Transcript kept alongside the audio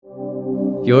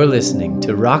You're listening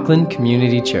to Rockland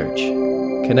Community Church,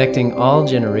 connecting all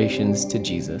generations to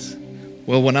Jesus.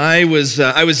 Well, when I was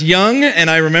young, and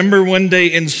I remember one day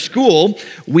in school,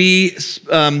 we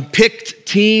picked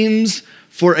teams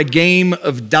for a game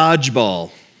of dodgeball.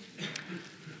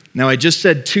 Now, I just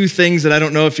said two things that I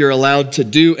don't know if you're allowed to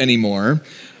do anymore.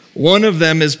 One of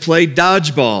them is play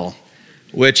dodgeball,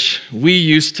 which we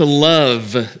used to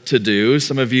love to do.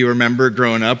 Some of you remember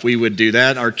growing up, we would do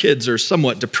that. Our kids are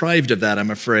somewhat deprived of that, I'm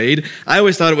afraid. I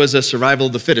always thought it was a survival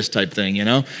of the fittest type thing, you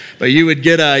know? But you would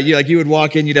get you would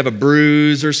walk in, you'd have a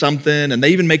bruise or something, and they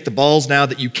even make the balls now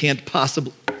that you can't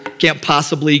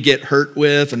possibly get hurt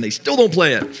with, and they still don't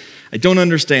play it. I don't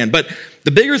understand. But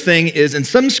the bigger thing is, and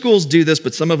some schools do this,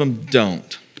 but some of them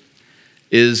don't,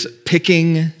 is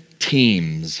picking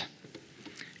teams.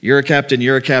 You're a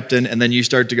captain, and then you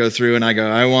start to go through, and I go,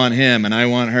 I want him, and I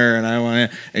want her, and I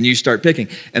want him, and you start picking.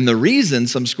 And the reason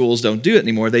some schools don't do it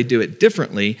anymore, they do it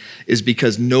differently, is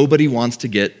because nobody wants to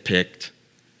get picked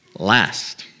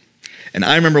last. And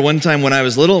I remember one time when I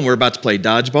was little, and we're about to play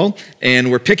dodgeball,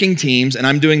 and we're picking teams, and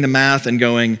I'm doing the math and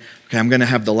going, okay, I'm going to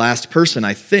have the last person,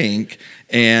 I think,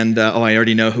 and I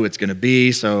already know who it's going to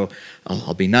be, so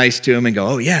I'll be nice to him and go,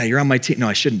 oh yeah, you're on my team. No,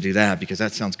 I shouldn't do that because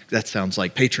that sounds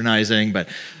like patronizing, but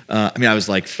I was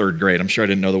like third grade. I'm sure I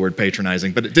didn't know the word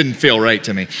patronizing, but it didn't feel right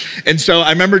to me. And so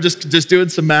I remember just doing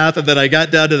some math, and then I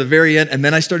got down to the very end, and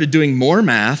then I started doing more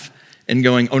math and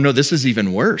going, oh no, this is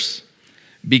even worse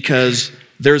because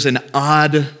there's an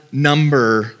odd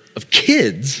number of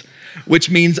kids, which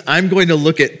means I'm going to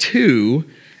look at two,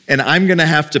 and I'm going to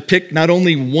have to pick not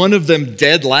only one of them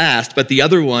dead last, but the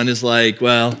other one is like,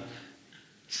 well,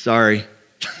 sorry.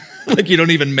 Like you don't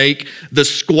even make the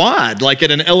squad. Like at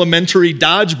an elementary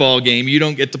dodgeball game, you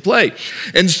don't get to play.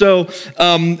 And so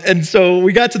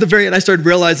we got to the very end. I started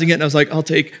realizing it, and I was like, I'll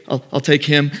take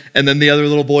him. And then the other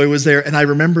little boy was there, and I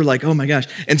remember like, oh my gosh.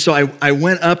 And so I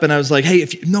went up and I was like, hey,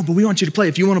 but we want you to play.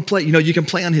 If you want to play, you can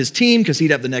play on his team because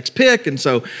he'd have the next pick, and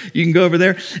so you can go over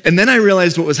there. And then I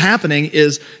realized what was happening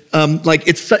is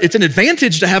it's an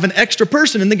advantage to have an extra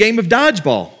person in the game of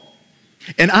dodgeball.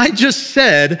 And I just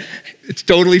said, it's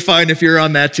totally fine if you're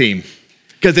on that team.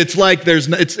 Because it's like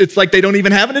they don't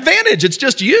even have an advantage. It's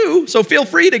just you. So feel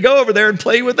free to go over there and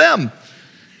play with them.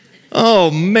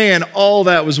 Oh man, all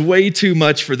that was way too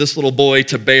much for this little boy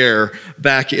to bear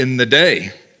back in the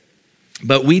day.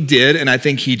 But we did, and I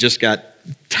think he just got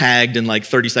tagged in like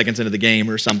 30 seconds into the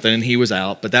game or something, and he was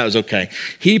out, but that was okay.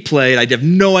 He played. I have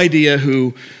no idea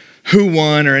who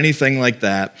won or anything like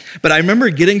that. But I remember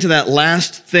getting to that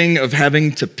last thing of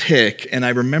having to pick, and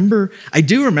I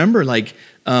do remember like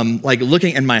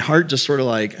looking, and my heart just sort of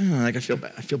like I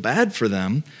feel bad for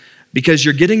them, because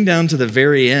you're getting down to the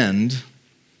very end,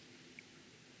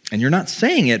 and you're not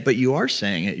saying it, but you are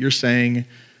saying it. You're saying,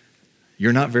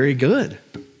 you're not very good.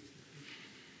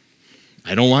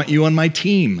 I don't want you on my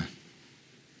team.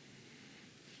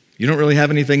 You don't really have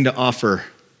anything to offer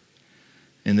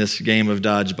in this game of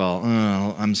dodgeball.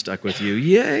 Oh, I'm stuck with you.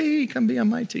 Yay, come be on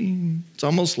my team. It's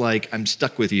almost like I'm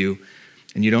stuck with you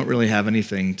and you don't really have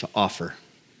anything to offer.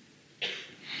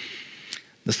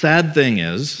 The sad thing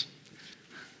is,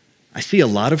 I see a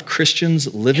lot of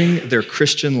Christians living their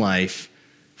Christian life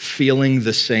feeling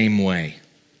the same way.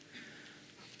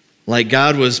 Like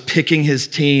God was picking his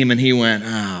team and he went,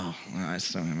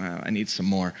 I need some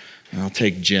more. I'll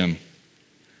take Jim.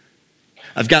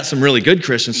 I've got some really good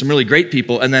Christians, some really great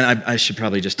people, and then I should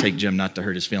probably just take Jim, not to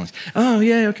hurt his feelings. Oh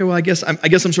yeah, okay. Well, I guess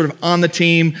I'm sort of on the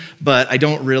team, but I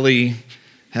don't really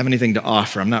have anything to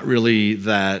offer. I'm not really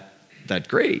that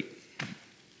great.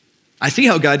 I see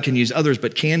how God can use others,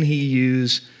 but can he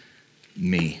use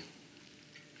me?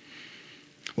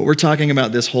 What we're talking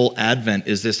about this whole Advent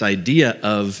is this idea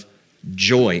of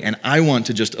joy, and I want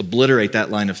to just obliterate that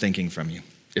line of thinking from you,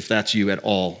 if that's you at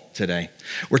all today.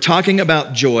 We're talking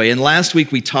about joy, and last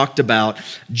week we talked about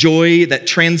joy that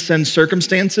transcends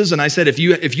circumstances, and I said if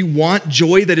you want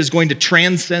joy that is going to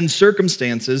transcend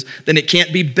circumstances, then it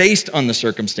can't be based on the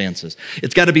circumstances.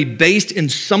 It's got to be based in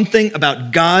something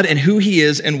about God and who he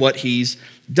is and what he's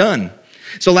done.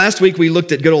 So last week we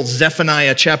looked at good old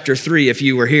Zephaniah chapter 3, if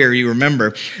you were here, you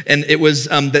remember, and it was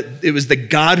the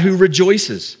God who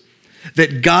rejoices.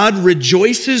 That God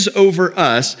rejoices over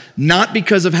us, not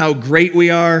because of how great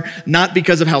we are, not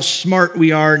because of how smart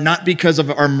we are, not because of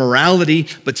our morality,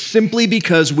 but simply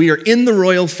because we are in the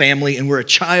royal family and we're a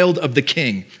child of the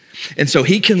King. And so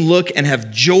he can look and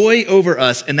have joy over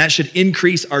us, and that should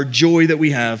increase our joy that we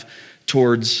have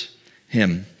towards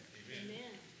him. Amen.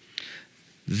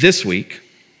 This week,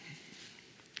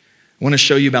 I want to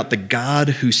show you about the God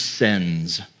who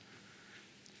sends.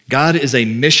 God is a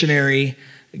missionary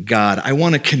God. I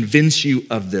want to convince you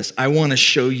of this. I want to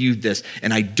show you this.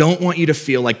 And I don't want you to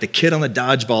feel like the kid on the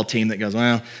dodgeball team that goes,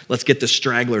 well, let's get the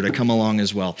straggler to come along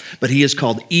as well. But he has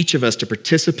called each of us to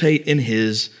participate in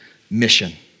his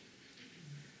mission.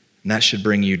 And that should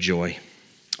bring you joy.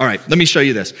 All right, let me show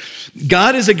you this.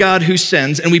 God is a God who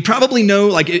sends, and we probably know,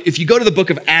 like if you go to the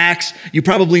book of Acts, you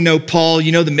probably know Paul,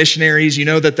 you know the missionaries, you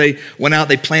know that they went out,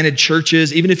 they planted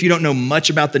churches. Even if you don't know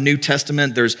much about the New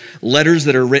Testament, there's letters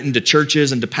that are written to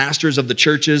churches and to pastors of the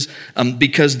churches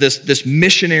because this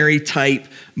missionary type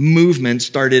movement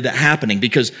started happening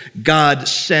because God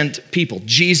sent people.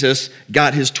 Jesus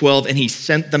got his 12 and he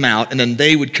sent them out, and then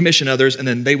they would commission others, and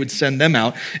then they would send them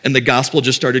out, and the gospel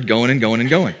just started going and going and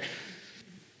going.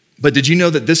 But did you know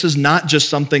that this is not just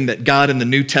something that God in the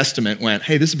New Testament went,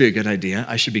 hey, this would be a good idea.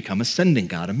 I should become a sending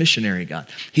God, a missionary God.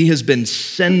 He has been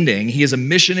sending. He is a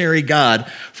missionary God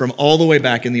from all the way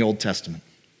back in the Old Testament.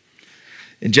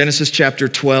 In Genesis chapter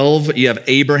 12, you have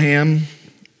Abraham.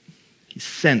 He's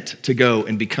sent to go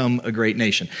and become a great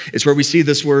nation. It's where we see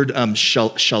this word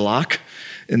shalach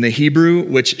in the Hebrew,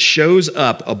 which shows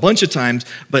up a bunch of times,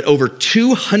 but over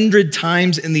 200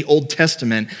 times in the Old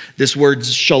Testament, this word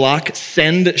shalach,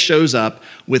 send, shows up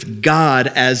with God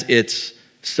as its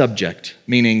subject,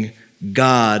 meaning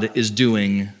God is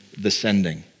doing the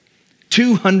sending.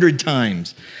 200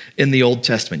 times in the Old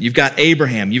Testament. You've got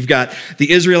Abraham, you've got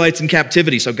the Israelites in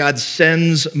captivity, so God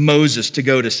sends Moses to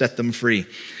go to set them free.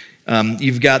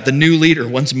 You've got the new leader.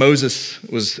 Once Moses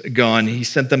was gone, he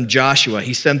sent them Joshua.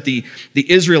 He sent the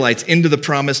Israelites into the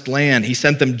promised land. He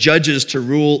sent them judges to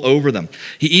rule over them.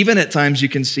 He even at times, you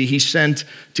can see, he sent,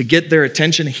 to get their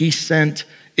attention, he sent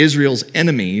Israel's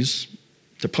enemies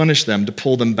to punish them, to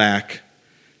pull them back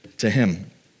to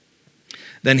him.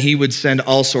 Then he would send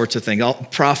all sorts of things.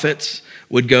 Prophets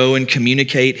would go and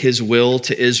communicate his will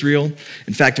to Israel.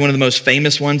 In fact, one of the most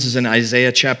famous ones is in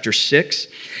Isaiah chapter 6.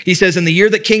 He says, in the year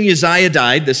that King Uzziah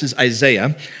died, this is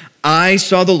Isaiah, I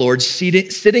saw the Lord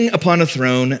sitting upon a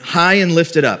throne, high and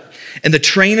lifted up, and the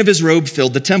train of his robe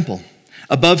filled the temple.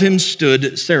 Above him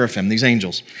stood seraphim, these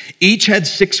angels. Each had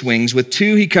 6 wings. With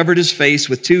 2 he covered his face,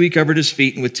 with 2 he covered his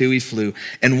feet, and with 2 he flew.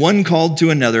 And one called to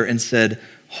another and said,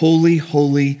 holy,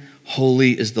 holy,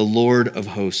 holy is the Lord of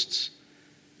hosts.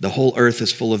 The whole earth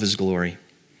is full of his glory.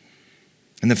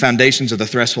 And the foundations of the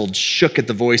threshold shook at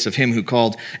the voice of him who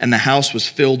called, and the house was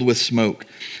filled with smoke.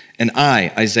 And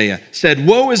I, Isaiah, said,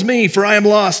 woe is me, for I am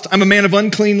lost. I'm a man of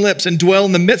unclean lips and dwell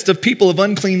in the midst of people of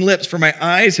unclean lips, for my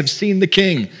eyes have seen the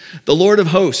King, the Lord of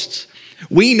hosts.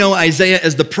 We know Isaiah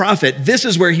as the prophet. This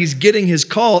is where he's getting his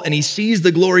call, and he sees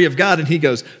the glory of God, and he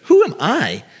goes, who am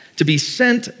I to be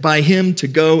sent by him to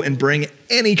go and bring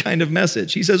any kind of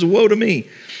message? He says, woe to me.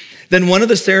 Then one of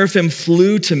the seraphim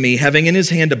flew to me, having in his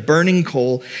hand a burning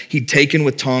coal he'd taken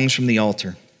with tongs from the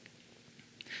altar.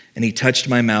 And he touched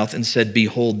my mouth and said,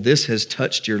 behold, this has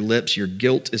touched your lips. Your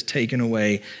guilt is taken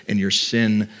away and your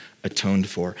sin atoned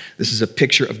for. This is a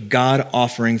picture of God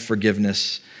offering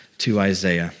forgiveness to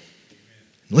Isaiah.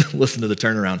 Listen to the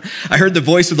turnaround. I heard the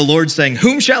voice of the Lord saying,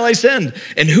 whom shall I send?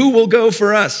 And who will go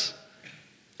for us?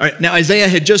 All right, now Isaiah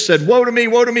had just said, woe to me,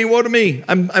 woe to me, woe to me.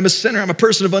 I'm a sinner, I'm a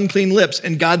person of unclean lips.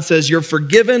 And God says, you're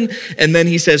forgiven. And then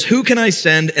he says, who can I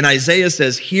send? And Isaiah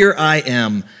says, here I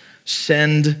am,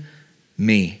 send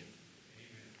me.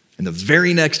 In the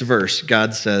very next verse,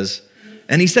 God says,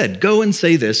 and he said, go and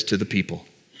say this to the people,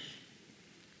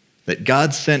 that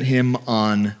God sent him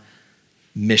on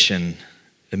mission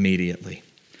immediately.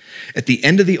 At the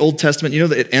end of the Old Testament, you know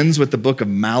that it ends with the book of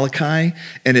Malachi,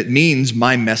 and it means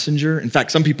my messenger. In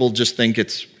fact, some people just think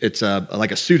it's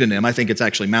like a pseudonym. I think it's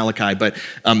actually Malachi, but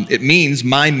it means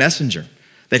my messenger,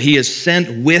 that he is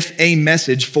sent with a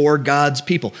message for God's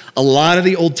people. A lot of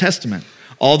the Old Testament,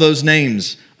 all those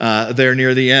names there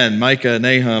near the end, Micah,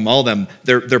 Nahum, all of them,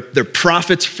 they're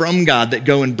prophets from God that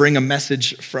go and bring a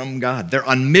message from God. They're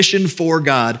on mission for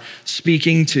God,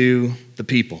 speaking to the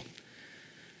people.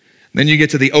 Then you get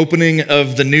to the opening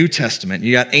of the New Testament.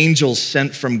 You got angels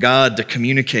sent from God to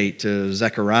communicate to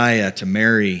Zechariah, to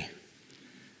Mary.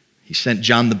 He sent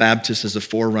John the Baptist as a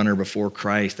forerunner before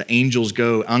Christ. The angels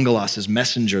go, angelos, as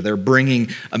messenger. They're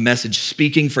bringing a message,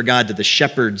 speaking for God to the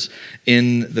shepherds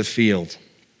in the field.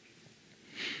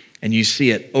 And you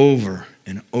see it over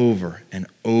and over and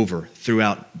over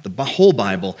throughout the whole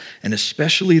Bible, and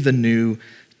especially the New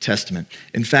Testament.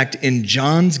 In fact, in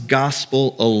John's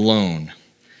gospel alone,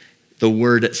 the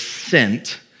word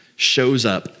sent shows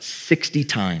up 60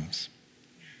 times.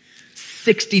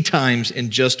 60 times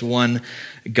in just one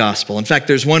gospel. In fact,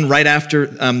 there's one right after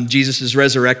Jesus is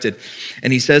resurrected,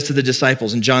 and he says to the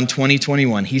disciples in John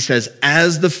 20:21, he says,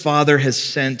 as the Father has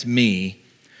sent me,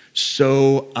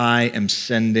 so I am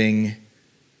sending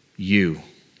you.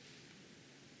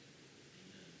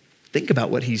 Think about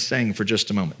what he's saying for just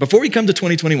a moment. Before we come to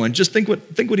 2021, just think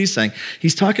what he's saying.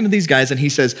 He's talking to these guys and he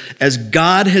says, as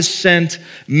God has sent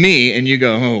me, and you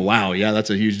go, oh, wow, yeah, that's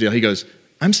a huge deal. He goes,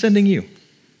 I'm sending you.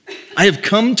 I have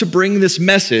come to bring this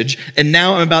message, and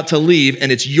now I'm about to leave,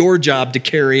 and it's your job to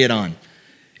carry it on.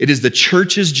 It is the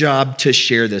church's job to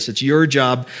share this. It's your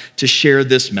job to share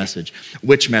this message.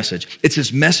 Which message? It's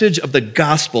this message of the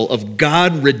gospel of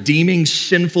God redeeming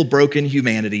sinful, broken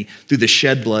humanity through the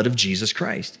shed blood of Jesus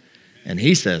Christ. And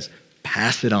he says,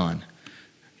 pass it on.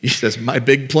 He says, my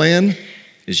big plan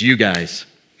is you guys.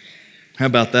 How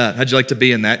about that? How'd you like to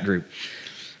be in that group?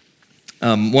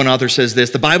 One author says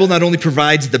this, the Bible not only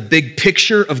provides the big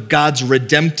picture of God's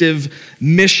redemptive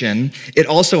mission, it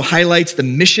also highlights the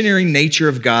missionary nature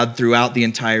of God throughout the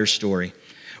entire story.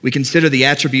 We consider the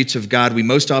attributes of God. We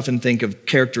most often think of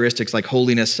characteristics like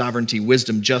holiness, sovereignty,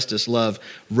 wisdom, justice, love.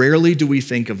 Rarely do we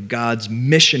think of God's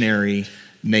missionary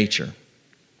nature.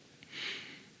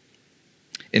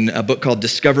 In a book called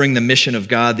Discovering the Mission of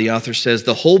God, the author says,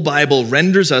 the whole Bible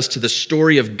renders us to the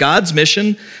story of God's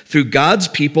mission through God's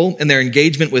people and their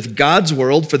engagement with God's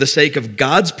world for the sake of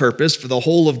God's purpose for the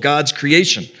whole of God's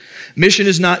creation. Mission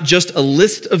is not just a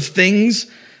list of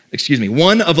things,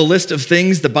 one of a list of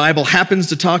things the Bible happens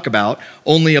to talk about,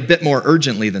 only a bit more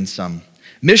urgently than some.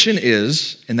 Mission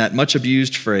is, in that much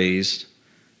abused phrase,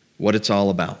 what it's all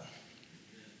about.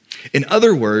 In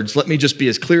other words, let me just be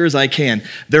as clear as I can.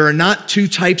 There are not two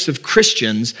types of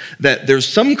Christians. That there's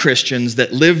some Christians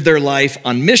that live their life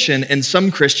on mission and some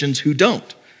Christians who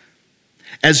don't.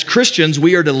 As Christians,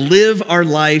 we are to live our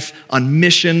life on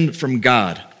mission from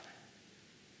God.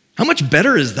 How much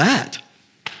better is that?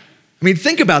 I mean,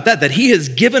 think about that he has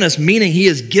given us meaning. He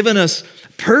has given us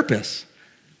purpose.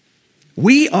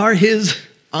 We are his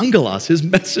angelos, his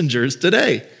messengers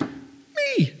today.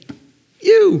 Me,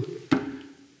 you.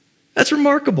 That's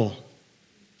remarkable.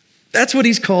 That's what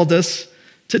he's called us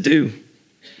to do.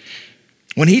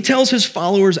 When he tells his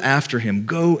followers after him,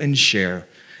 go and share,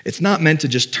 it's not meant to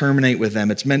just terminate with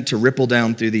them. It's meant to ripple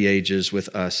down through the ages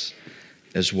with us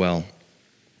as well.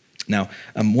 Now,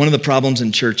 one of the problems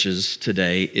in churches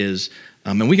today is,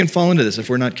 and we can fall into this if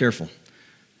we're not careful.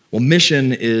 Well,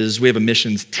 mission is, we have a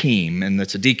missions team, and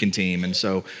that's a deacon team. And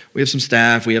so we have some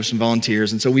staff, we have some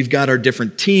volunteers, and so we've got our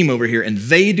different team over here, and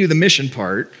they do the mission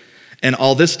part. And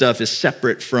all this stuff is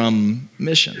separate from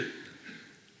mission.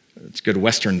 It's a good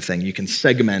Western thing. You can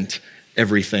segment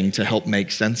everything to help make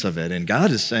sense of it. And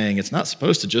God is saying it's not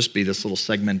supposed to just be this little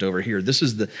segment over here. This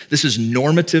is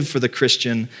normative for the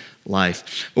Christian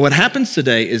life. But what happens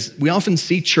today is we often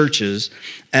see churches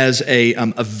as a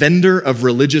vendor of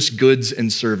religious goods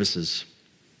and services.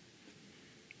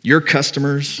 Your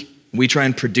customers, we try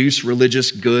and produce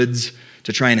religious goods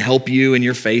to try and help you in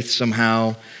your faith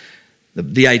somehow.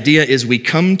 The idea is we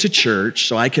come to church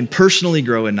so I can personally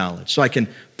grow in knowledge, so I can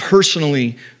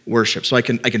personally worship, so I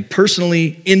can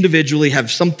personally, individually have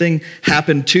something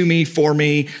happen to me, for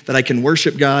me, that I can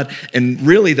worship God. And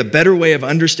really the better way of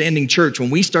understanding church, when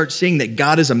we start seeing that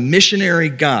God is a missionary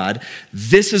God,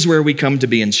 this is where we come to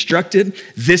be instructed.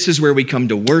 This is where we come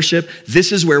to worship.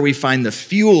 This is where we find the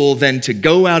fuel then to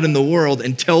go out in the world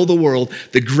and tell the world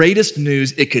the greatest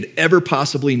news it could ever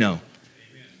possibly know.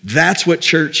 That's what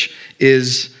church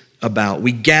is about.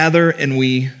 We gather and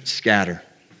we scatter.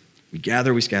 We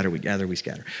gather, we scatter, we gather, we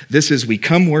scatter. This is we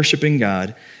come worshiping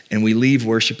God and we leave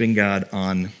worshiping God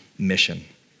on mission.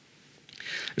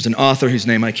 There's an author whose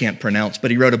name I can't pronounce,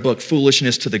 but he wrote a book,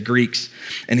 Foolishness to the Greeks.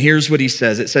 And here's what he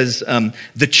says. It says,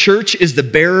 the church is the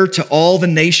bearer to all the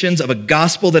nations of a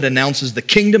gospel that announces the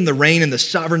kingdom, the reign, and the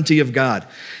sovereignty of God.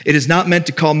 It is not meant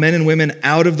to call men and women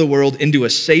out of the world into a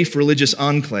safe religious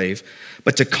enclave,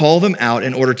 but to call them out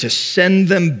in order to send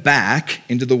them back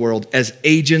into the world as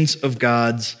agents of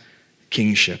God's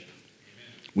kingship.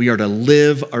 We are to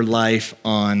live our life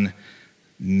on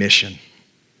mission.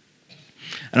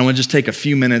 And I want to just take a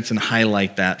few minutes and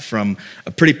highlight that from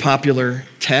a pretty popular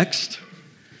text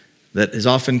that is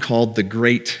often called the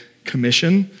Great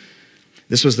Commission.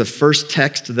 This was the first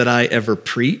text that I ever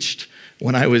preached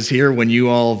when I was here, when you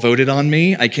all voted on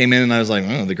me. I came in and I was like,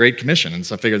 oh, the Great Commission. And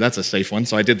so I figured that's a safe one.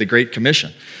 So I did the Great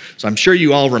Commission. So I'm sure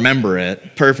you all remember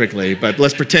it perfectly, but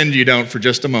let's pretend you don't for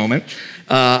just a moment.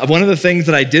 One of the things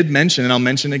that I did mention, and I'll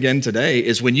mention again today,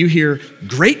 is when you hear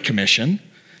Great Commission,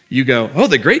 you go, oh,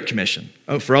 the Great Commission.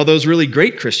 Oh, for all those really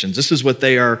great Christians, this is what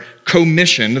they are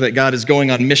commissioned, that God is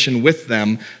going on mission with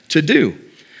them to do.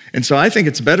 And so I think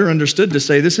it's better understood to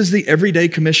say this is the everyday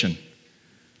commission.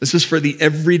 This is for the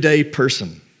everyday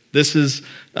person. This is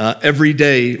every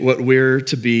day what we're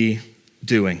to be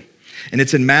doing? And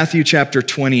it's in Matthew chapter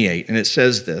 28, and it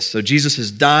says this. So Jesus has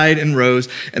died and rose,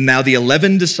 and now the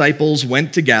 11 disciples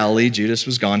went to Galilee, Judas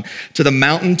was gone, to the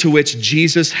mountain to which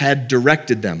Jesus had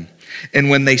directed them. And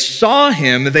when they saw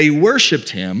him, they worshiped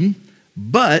him,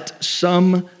 but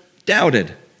some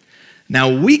doubted. Now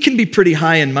we can be pretty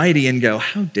high and mighty and go,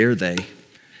 how dare they?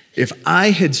 If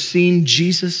I had seen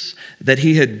Jesus, that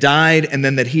he had died and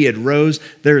then that he had rose,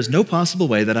 there is no possible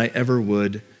way that I ever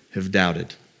would have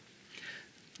doubted.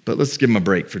 But let's give him a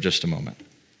break for just a moment.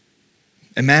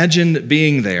 Imagine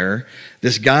being there,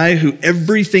 this guy who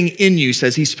everything in you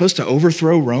says he's supposed to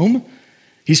overthrow Rome.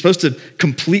 He's supposed to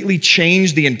completely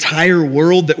change the entire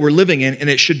world that we're living in, and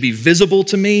it should be visible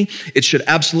to me. It should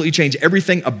absolutely change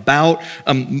everything about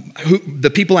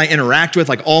the people I interact with,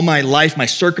 like all my life, my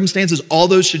circumstances, all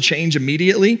those should change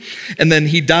immediately. And then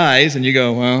he dies, and you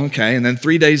go, well, okay. And then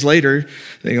 3 days later,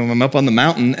 I'm up on the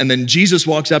mountain, and then Jesus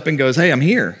walks up and goes, hey, I'm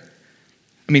here.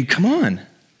 I mean, come on.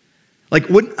 Like,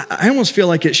 I almost feel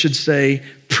like it should say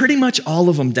pretty much all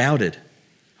of them doubted,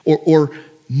 or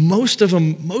most of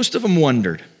them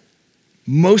wondered.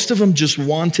 Most of them just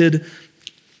wanted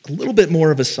a little bit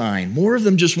more of a sign. More of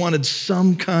them just wanted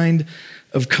some kind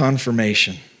of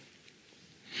confirmation.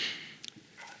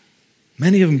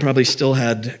 Many of them probably still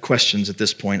had questions at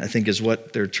this point, I think is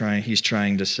what he's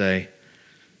trying to say.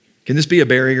 Can this be a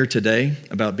barrier today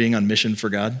about being on mission for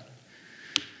God?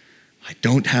 I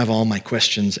don't have all my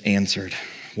questions answered.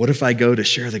 What if I go to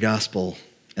share the gospel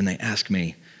and they ask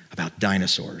me about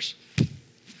dinosaurs?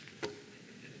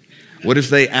 What if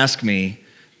they ask me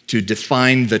to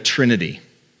define the Trinity?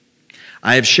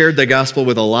 I have shared the gospel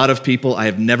with a lot of people. I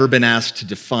have never been asked to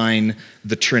define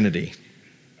the Trinity.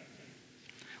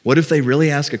 What if they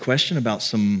really ask a question about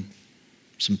some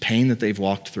pain that they've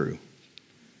walked through?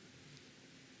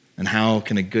 And how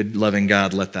can a good, loving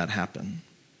God let that happen?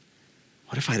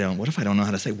 What if I don't know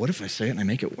how to say? What if I say it and I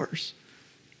make it worse?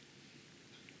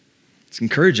 It's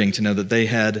encouraging to know that they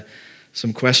had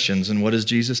some questions. And what does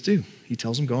Jesus do? He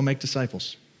tells them, go and make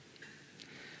disciples.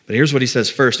 But here's what he says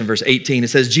first in verse 18. It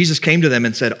says, Jesus came to them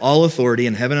and said, all authority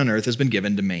in heaven and earth has been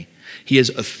given to me. He is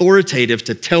authoritative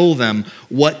to tell them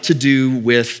what to do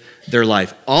with their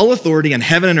life. All authority in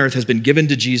heaven and earth has been given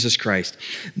to Jesus Christ.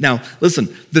 Now,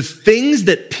 listen, the things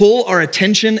that pull our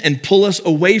attention and pull us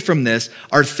away from this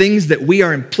are things that we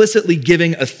are implicitly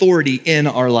giving authority in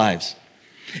our lives.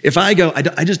 If I go,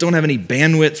 I just don't have any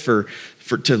bandwidth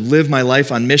to live my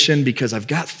life on mission because I've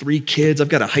got 3 kids, I've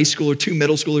got a high schooler, 2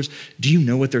 middle schoolers. Do you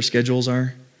know what their schedules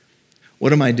are?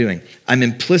 What am I doing? I'm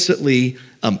implicitly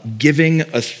giving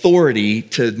authority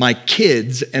to my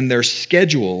kids and their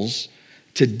schedules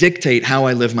to dictate how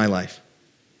I live my life.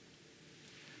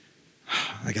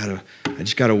 I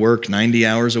just gotta work 90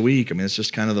 hours a week. I mean, it's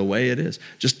just kind of the way it is.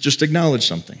 Just acknowledge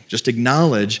something. Just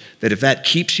acknowledge that if that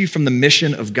keeps you from the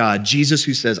mission of God, Jesus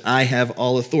who says, I have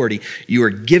all authority, you are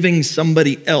giving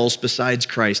somebody else besides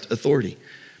Christ authority.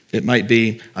 It might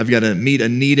be, I've got to meet a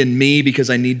need in me because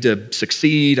I need to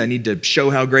succeed. I need to show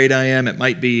how great I am. It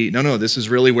might be, no, this is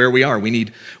really where we are. We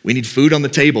need food on the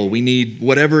table. We need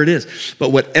whatever it is.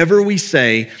 But whatever we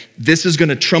say, this is going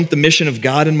to trump the mission of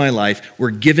God in my life,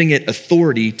 we're giving it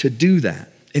authority to do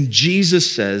that. And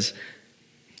Jesus says,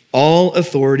 all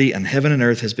authority in heaven and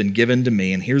earth has been given to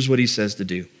me. And here's what he says to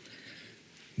do.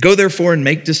 Go therefore and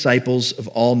make disciples of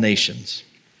all nations,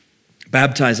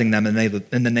 baptizing them in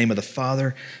the name of the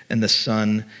Father and the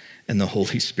Son and the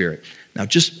Holy Spirit. Now,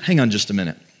 just hang on just a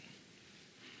minute.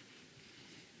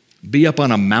 Be up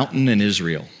on a mountain in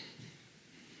Israel.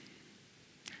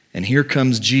 And here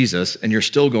comes Jesus, and you're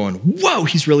still going, whoa,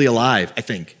 he's really alive. I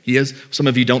think he is. Some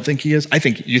of you don't think he is.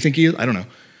 You think he is? I don't know.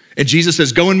 And Jesus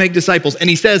says, go and make disciples. And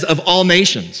he says, of all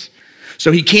nations.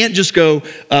 So he can't just go,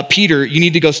 Peter, you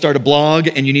need to go start a blog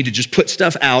and you need to just put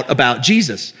stuff out about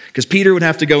Jesus. Because Peter would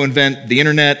have to go invent the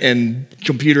internet and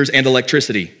computers and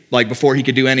electricity, like before he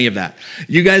could do any of that.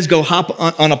 You guys go hop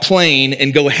on a plane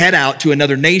and go head out to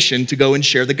another nation to go and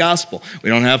share the gospel. We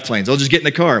don't have planes. I'll just get in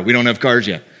the car. We don't have cars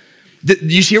yet. Do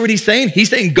you hear what he's saying? He's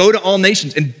saying go to all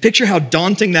nations. And picture how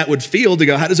daunting that would feel to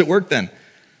go, how does it work then?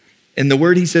 And the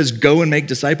word he says, go and make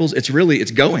disciples,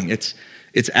 it's going.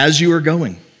 It's as you are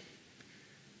going.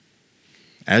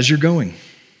 As you're going,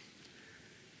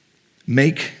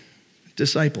 make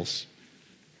disciples.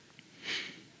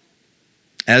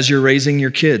 As you're raising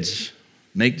your kids,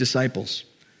 make disciples.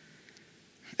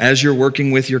 As you're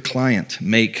working with your client,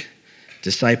 make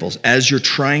disciples. As you're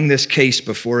trying this case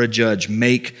before a judge,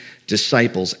 make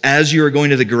disciples. As you are going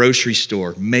to the grocery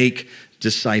store, make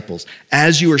disciples.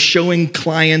 As you are showing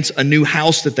clients a new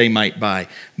house that they might buy,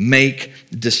 make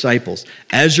disciples.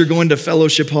 As you're going to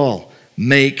Fellowship Hall,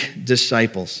 make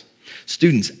disciples.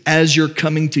 Students, as you're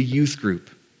coming to youth group,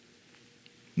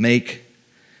 make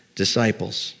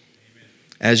disciples.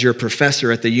 As your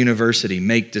professor at the university,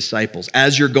 make disciples.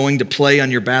 As you're going to play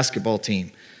on your basketball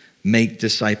team, make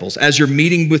disciples. As you're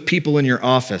meeting with people in your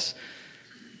office,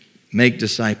 make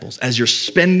disciples. As you're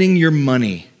spending your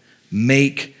money,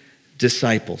 make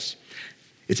disciples.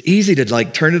 It's easy to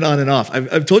turn it on and off.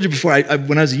 I've told you before,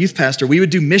 when I was a youth pastor, we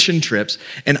would do mission trips,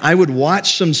 and I would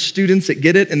watch some students that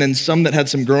get it and then some that had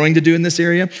some growing to do in this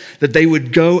area, that they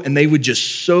would go and they would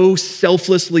just so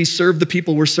selflessly serve the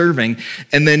people we're serving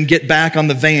and then get back on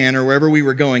the van or wherever we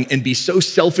were going and be so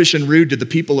selfish and rude to the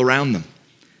people around them.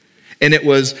 And it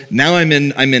was, now I'm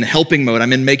in helping mode,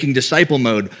 I'm in making disciple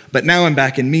mode, but now I'm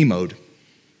back in me mode.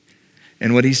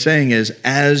 And what he's saying is,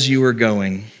 as you are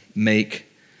going, make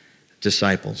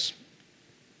disciples.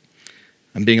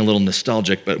 I'm being a little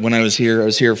nostalgic, but when I was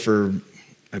here for,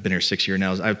 I've been here 6 years now.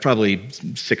 I was probably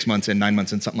 6 months in, 9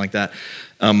 months in, something like that.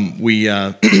 We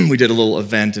did a little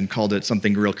event and called it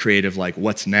something real creative, like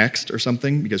 "What's Next" or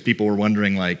something, because people were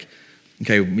wondering, like,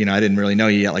 okay, I didn't really know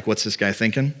you yet. Like, what's this guy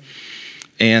thinking?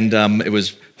 And it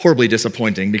was horribly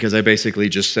disappointing because I basically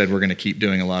just said we're going to keep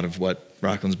doing a lot of what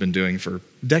Rockland's been doing for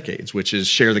decades, which is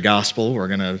share the gospel. We're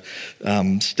going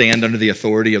to stand under the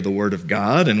authority of the Word of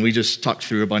God, and we just talked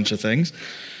through a bunch of things.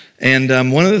 And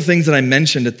one of the things that I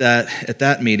mentioned at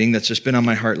that meeting that's just been on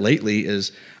my heart lately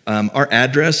is our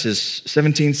address is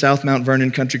 17 South Mount Vernon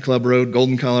Country Club Road,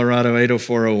 Golden, Colorado,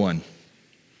 80401.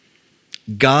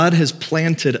 God has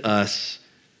planted us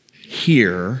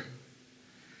here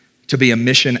to be a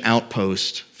mission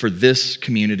outpost for this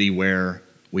community where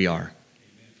we are.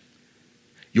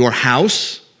 Your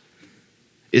house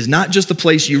is not just the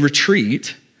place you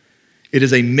retreat, it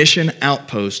is a mission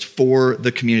outpost for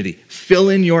the community. Fill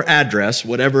in your address,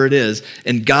 whatever it is,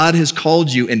 and God has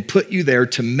called you and put you there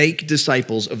to make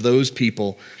disciples of those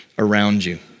people around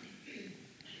you.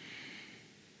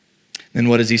 And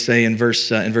what does he say in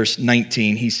verse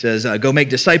 19? He says, go make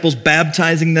disciples,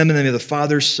 baptizing them in the name of the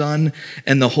Father, Son,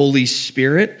 and the Holy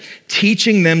Spirit,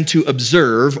 teaching them to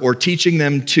observe or teaching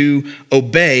them to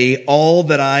obey all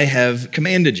that I have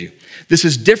commanded you. This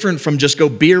is different from just go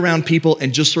be around people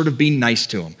and just sort of be nice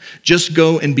to them. Just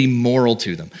go and be moral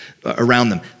to them, around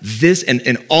them. This,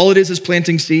 and all it is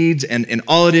planting seeds, and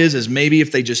all it is maybe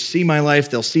if they just see my life,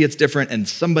 they'll see it's different, and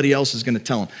somebody else is going to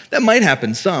tell them. That might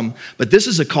happen some, but this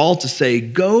is a call to say,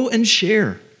 go and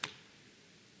share.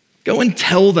 Go and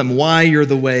tell them why you're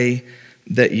the way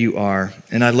that you are.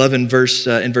 And I love in verse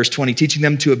 20, teaching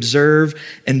them to observe,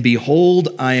 and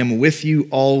behold, I am with you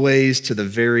always to the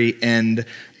very end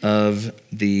of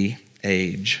the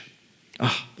age.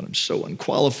 Oh, but I'm so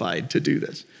unqualified to do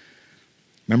this.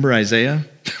 Remember Isaiah?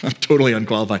 I'm totally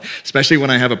unqualified. Especially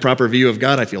when I have a proper view of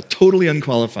God, I feel totally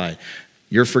unqualified.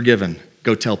 You're forgiven.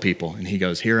 Go tell people. And he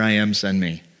goes, here I am, send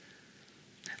me.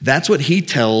 That's what he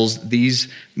tells these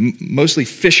mostly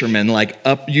fishermen, like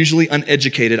up, usually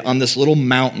uneducated, on this little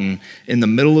mountain in the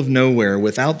middle of nowhere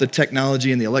without the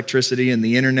technology and the electricity and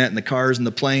the internet and the cars and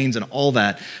the planes and all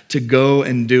that, to go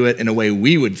and do it in a way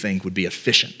we would think would be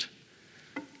efficient.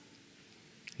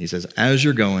 He says, as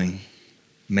you're going,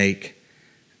 make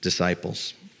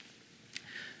disciples.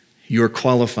 You're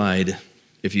qualified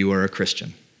if you are a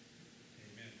Christian.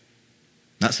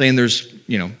 Not saying there's,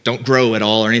 don't grow at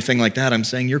all or anything like that. I'm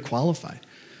saying you're qualified.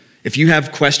 If you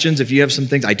have questions, if you have some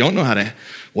things, I don't know how to,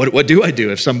 what do I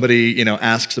do if somebody,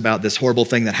 asks about this horrible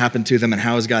thing that happened to them and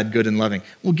how is God good and loving?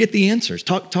 Well, get the answers.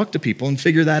 Talk to people and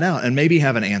figure that out and maybe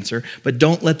have an answer, but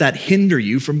don't let that hinder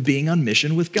you from being on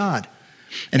mission with God.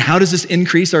 And how does this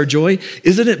increase our joy?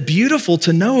 Isn't it beautiful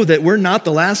to know that we're not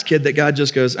the last kid that God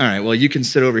just goes, all right, well, you can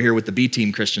sit over here with the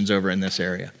B-team Christians over in this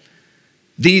area.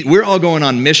 We're all going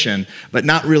on mission, but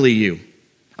not really you.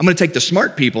 I'm going to take the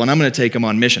smart people and I'm going to take them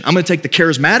on mission. I'm going to take the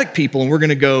charismatic people and we're going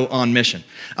to go on mission.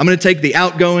 I'm going to take the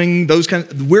outgoing,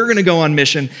 we're going to go on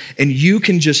mission, and you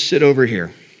can just sit over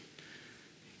here.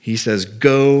 He says,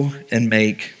 go and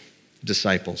make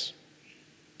disciples.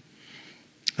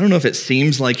 I don't know if it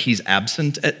seems like he's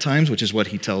absent at times, which is what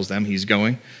he tells them he's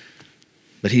going,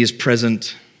 but he is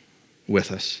present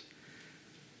with us.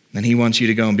 And he wants you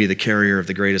to go and be the carrier of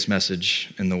the greatest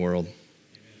message in the world.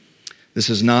 This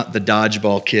is not the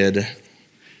dodgeball kid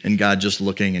and God just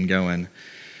looking and going,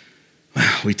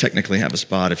 well, we technically have a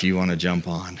spot if you want to jump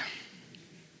on.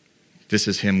 This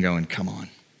is him going, come on.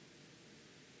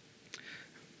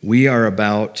 We are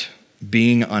about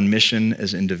being on mission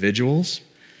as individuals,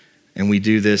 and we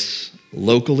do this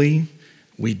locally,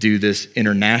 we do this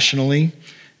internationally.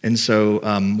 And so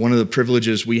one of the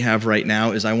privileges we have right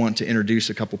now is I want to introduce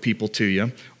a couple people to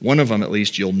you. One of them, at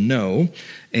least, you'll know.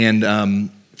 And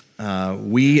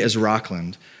we as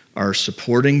Rockland are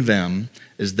supporting them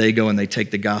as they go and they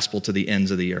take the gospel to the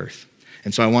ends of the earth.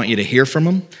 And so I want you to hear from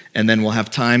them, and then we'll have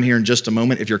time here in just a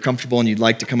moment. If you're comfortable and you'd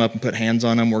like to come up and put hands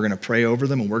on them, we're going to pray over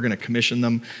them, and we're going to commission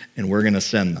them, and we're going to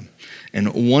send them.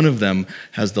 And one of them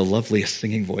has the loveliest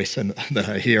singing voice that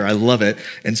I hear. I love it.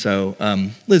 And so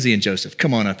Lizzie and Joseph,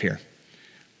 come on up here.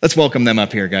 Let's welcome them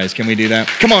up here, guys. Can we do that?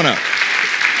 Come on up.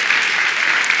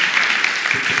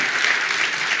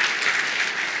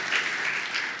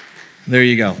 There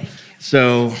you go.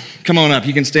 So come on up.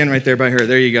 You can stand right there by her.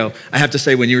 There you go. I have to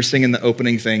say, when you were singing the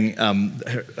opening thing,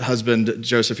 her husband,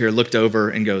 Joseph here, looked over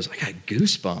and goes, I got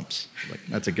goosebumps. Like,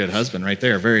 that's a good husband right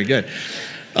there. Very good.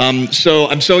 So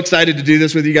I'm so excited to do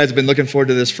this with you guys. I've been looking forward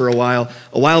to this for a while.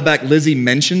 A while back, Lizzie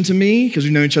mentioned to me, because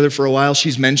we've known each other for a while,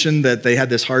 she's mentioned that they had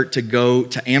this heart to go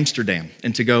to Amsterdam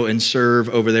and to go and serve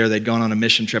over there. They'd gone on a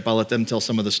mission trip. I'll let them tell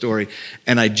some of the story.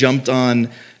 And I jumped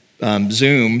on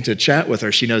Zoom to chat with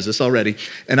her. She knows this already.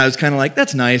 And I was kind of like,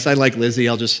 that's nice. I like Lizzie.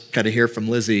 I'll just kind of hear from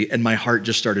Lizzie. And my heart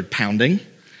just started pounding.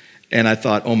 And I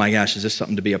thought, oh my gosh, is this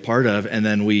something to be a part of? And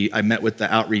then I met with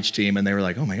the outreach team, and they were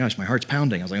like, oh my gosh, my heart's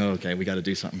pounding. I was like, oh, okay, we got to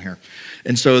do something here.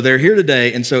 And so they're here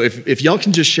today. And so if y'all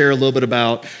can just share a little bit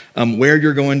about where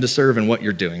you're going to serve and what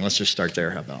you're doing. Let's just start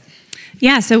there. How about?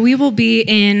 Yeah, so we will be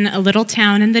in a little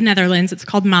town in the Netherlands. It's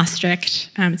called Maastricht.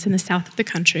 It's in the south of the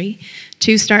country,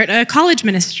 to start a college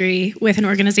ministry with an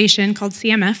organization called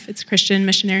CMF. It's Christian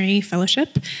Missionary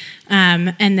Fellowship.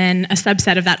 And then a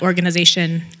subset of that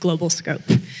organization, Global Scope.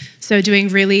 So doing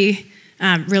really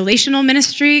relational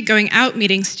ministry, going out,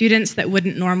 meeting students that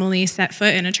wouldn't normally set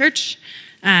foot in a church.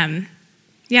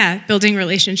 Building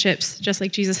relationships just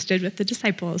like Jesus did with the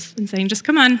disciples and saying, just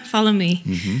come on, follow me.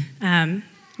 Mm-hmm.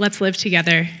 Let's live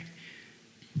together.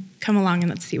 Come along and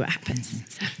let's see what happens.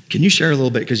 So. Can you share a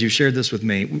little bit, because you shared this with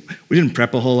me. We didn't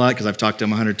prep a whole lot because I've talked to him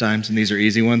 100 times and these are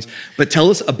easy ones. But tell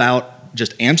us about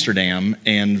just Amsterdam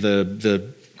and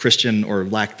the Christian or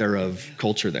lack thereof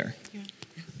culture there.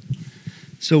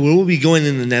 So where we'll be going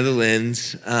in the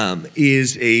Netherlands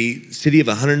is a city of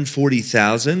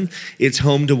 140,000. It's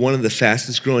home to one of the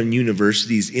fastest growing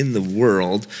universities in the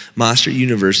world, Maastricht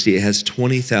University. It has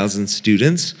 20,000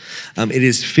 students. It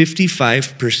is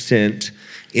 55%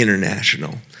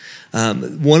 international.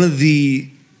 One of the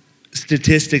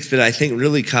statistics that I think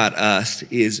really caught us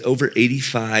is over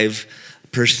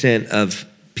 85% of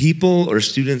people or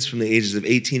students from the ages of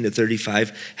 18 to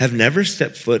 35 have never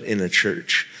stepped foot in a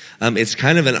church. It's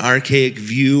kind of an archaic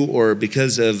view, or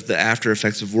because of the after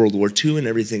effects of World War II and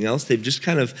everything else, they've just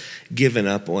kind of given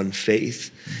up on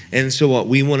faith. And so what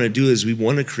we want to do is we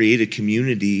want to create a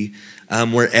community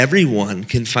where everyone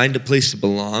can find a place to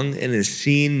belong and is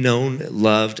seen, known,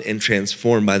 loved, and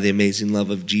transformed by the amazing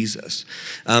love of Jesus.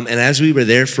 And as we were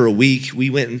there for a week, we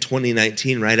went in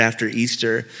 2019 right after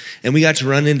Easter, and we got to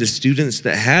run into students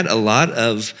that had a lot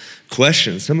of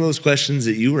questions, some of those questions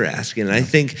that you were asking. And I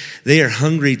think they are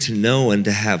hungry to know and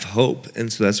to have hope.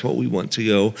 And so that's what we want to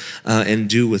go and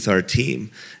do with our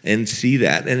team and see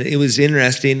that. And it was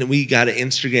interesting. We got an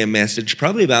Instagram message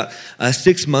probably about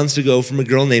 6 months ago from a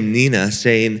girl named Nina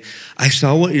saying, I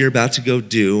saw what you're about to go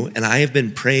do, and I have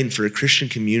been praying for a Christian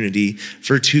community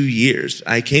for 2 years.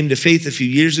 I came to faith a few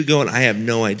years ago, and I have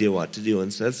no idea what to do.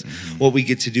 And so that's what we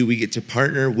get to do. We get to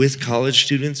partner with college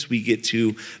students. We get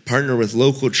to partner with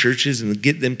local churches and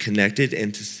get them connected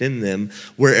and to send them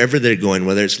wherever they're going,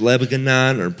 whether it's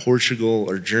Lebanon or Portugal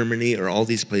or Germany or all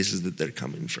these places that they're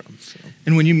coming from. So.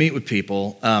 And when you meet with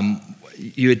people,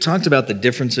 you had talked about the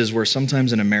differences where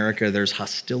sometimes in America there's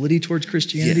hostility towards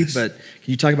Christianity, Yes. but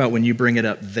can you talk about when you bring it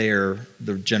up there,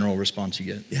 the general response you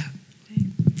get? Yeah.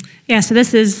 Yeah, so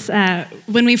this is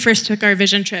when we first took our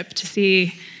vision trip to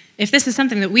see if this is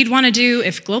something that we'd want to do,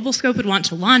 if Global Scope would want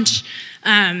to launch,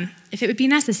 if it would be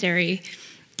necessary.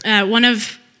 One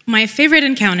of my favorite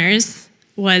encounters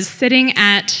was sitting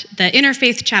at the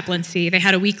Interfaith Chaplaincy. They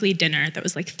had a weekly dinner that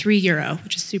was like €3,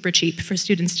 which is super cheap for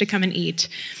students to come and eat.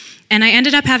 And I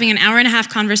ended up having an hour-and-a-half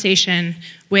conversation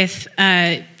with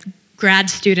a grad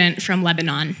student from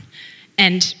Lebanon.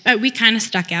 And we kind of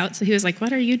stuck out. So he was like,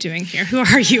 what are you doing here? Who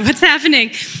are you? What's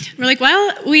happening? We're like,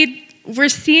 well, we're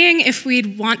seeing if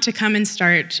we'd want to come and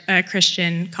start a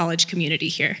Christian college community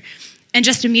here. And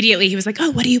just immediately he was like,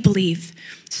 oh, what do you believe?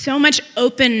 So much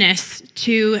openness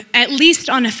to, at least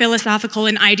on a philosophical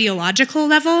and ideological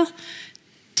level,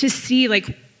 to see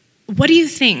like, what do you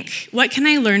think? What can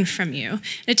I learn from you?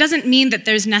 It doesn't mean that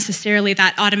there's necessarily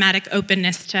that automatic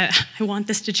openness to, I want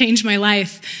this to change my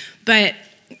life. But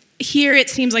here it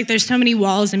seems like there's so many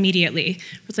walls immediately.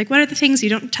 It's like, what are the things you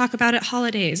don't talk about at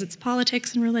holidays? It's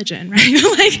politics and religion,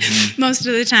 right? Most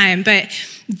of the time. But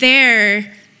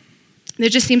there There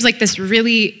just seems like this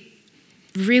really,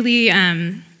 really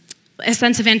a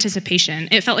sense of anticipation.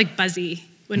 It felt like buzzy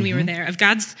when we were there, of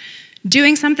God's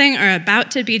doing something or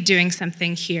about to be doing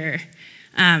something here,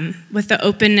 with the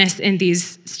openness in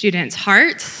these students'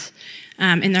 hearts,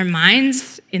 in their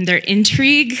minds, in their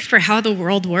intrigue for how the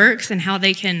world works and how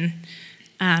they can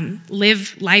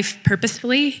live life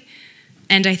purposefully.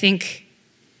 And I think,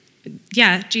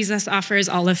 Jesus offers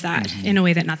all of that in a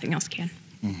way that nothing else can.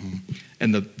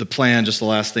 And the plan, just the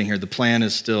last thing here, the plan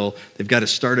is still, they've got to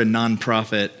start a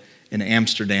nonprofit in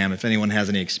Amsterdam. If anyone has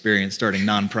any experience starting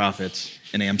nonprofits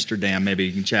in Amsterdam, maybe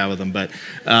you can chat with them. But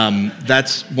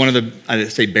that's one of the,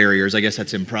 I'd say, barriers. I guess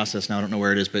that's in process now. I don't know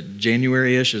where it is, but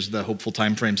January-ish is the hopeful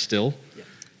time frame still.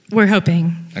 We're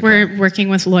hoping. Okay. We're working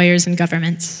with lawyers and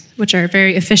governments, which are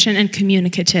very efficient and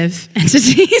communicative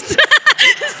entities.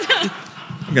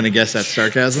 I'm going to guess that's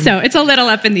sarcasm. So it's a little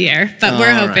up in the air, but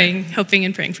we're All hoping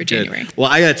and praying for January. Good.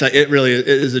 Well, I got to tell you, it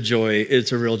is a joy.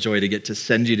 It's a real joy to get to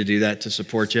send you to do that, to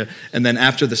support you. And then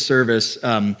after the service,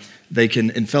 they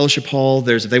can, in Fellowship Hall,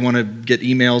 if they want to get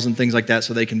emails and things like that,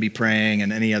 so they can be praying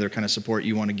and any other kind of support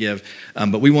you want to give.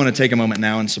 But we want to take a moment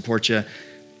now and support you.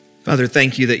 Father,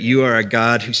 thank you that you are a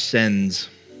God who sends,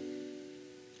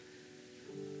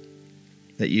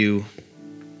 that you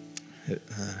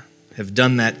have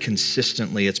done that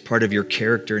consistently. It's part of your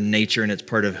character and nature, and it's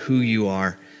part of who you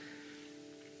are.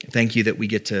 Thank you that we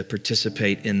get to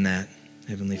participate in that,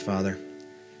 Heavenly Father.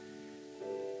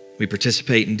 We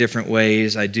participate in different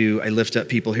ways. I lift up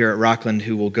people here at Rockland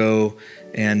who will go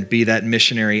and be that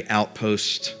missionary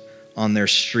outpost on their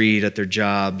street, at their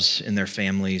jobs, in their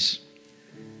families.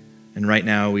 And right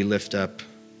now we lift up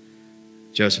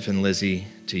Joseph and Lizzie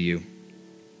to you.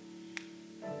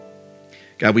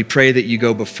 God, we pray that you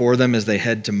go before them as they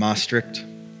head to Maastricht.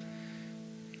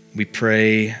 We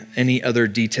pray any other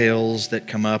details that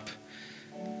come up,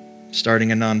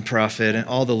 starting a nonprofit and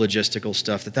all the logistical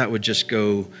stuff, that would just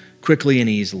go quickly and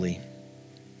easily,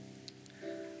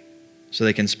 so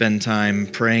they can spend time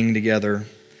praying together,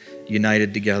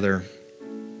 united together.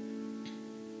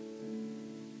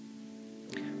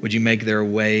 Would you make their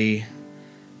way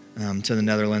to the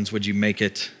Netherlands? Would you make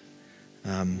it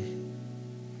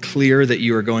clear that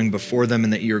you are going before them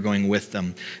and that you are going with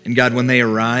them? And God, when they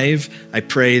arrive, I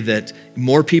pray that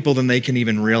more people than they can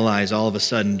even realize all of a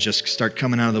sudden just start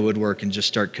coming out of the woodwork and just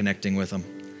start connecting with them.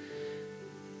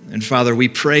 And Father, we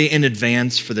pray in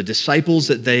advance for the disciples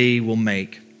that they will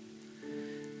make.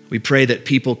 We pray that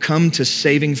people come to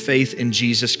saving faith in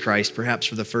Jesus Christ, perhaps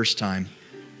for the first time.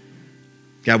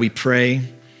 God, we pray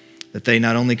that they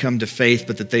not only come to faith,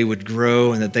 but that they would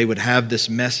grow and that they would have this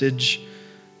message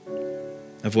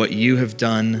of what you have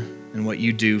done and what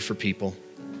you do for people.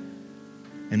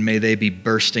 And may they be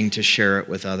bursting to share it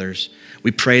with others.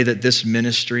 We pray that this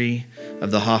ministry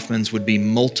of the Hoffmans would be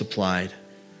multiplied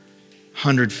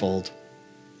 100-fold.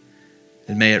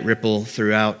 And may it ripple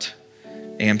throughout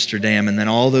Amsterdam, and then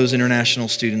all those international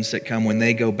students that come when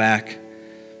they go back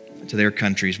to their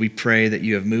countries. We pray that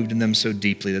you have moved in them so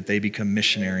deeply that they become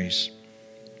missionaries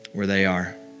where they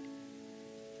are.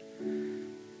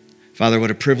 Father,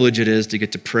 what a privilege it is to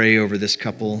get to pray over this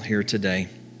couple here today.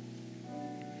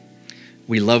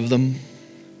 We love them.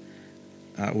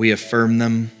 We affirm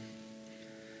them.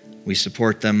 We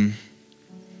support them.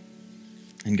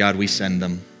 And God, we send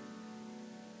them.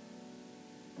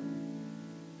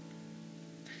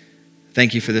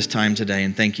 Thank you for this time today,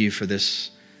 and thank you for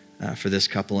this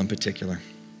couple in particular.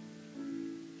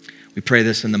 We pray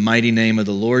this in the mighty name of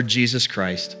the Lord Jesus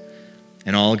Christ,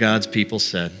 and all God's people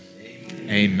said,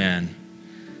 Amen.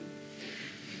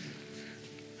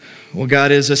 Well,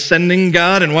 God is a sending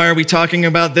God, and why are we talking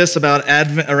about this?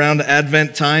 Around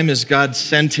Advent time is God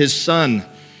sent his Son.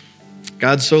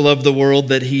 God so loved the world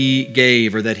that he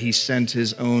gave, or that he sent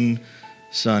his own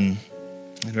Son.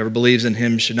 Whoever believes in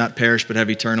him should not perish but have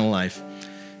eternal life.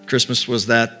 Christmas was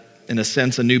that, in a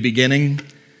sense, a new beginning,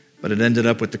 but it ended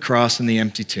up with the cross and the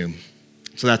empty tomb.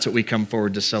 So that's what we come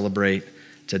forward to celebrate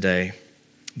today.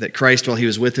 That Christ, while he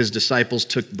was with his disciples,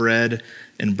 took bread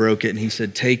and broke it, and he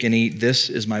said, "Take and eat, this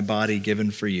is my body given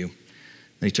for you."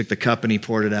 And he took the cup and he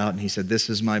poured it out, and he said, "This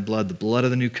is my blood, the blood of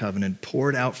the new covenant,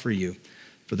 poured out for you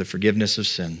for the forgiveness of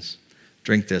sins.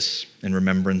 Drink this in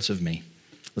remembrance of me."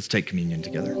 Let's take communion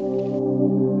together.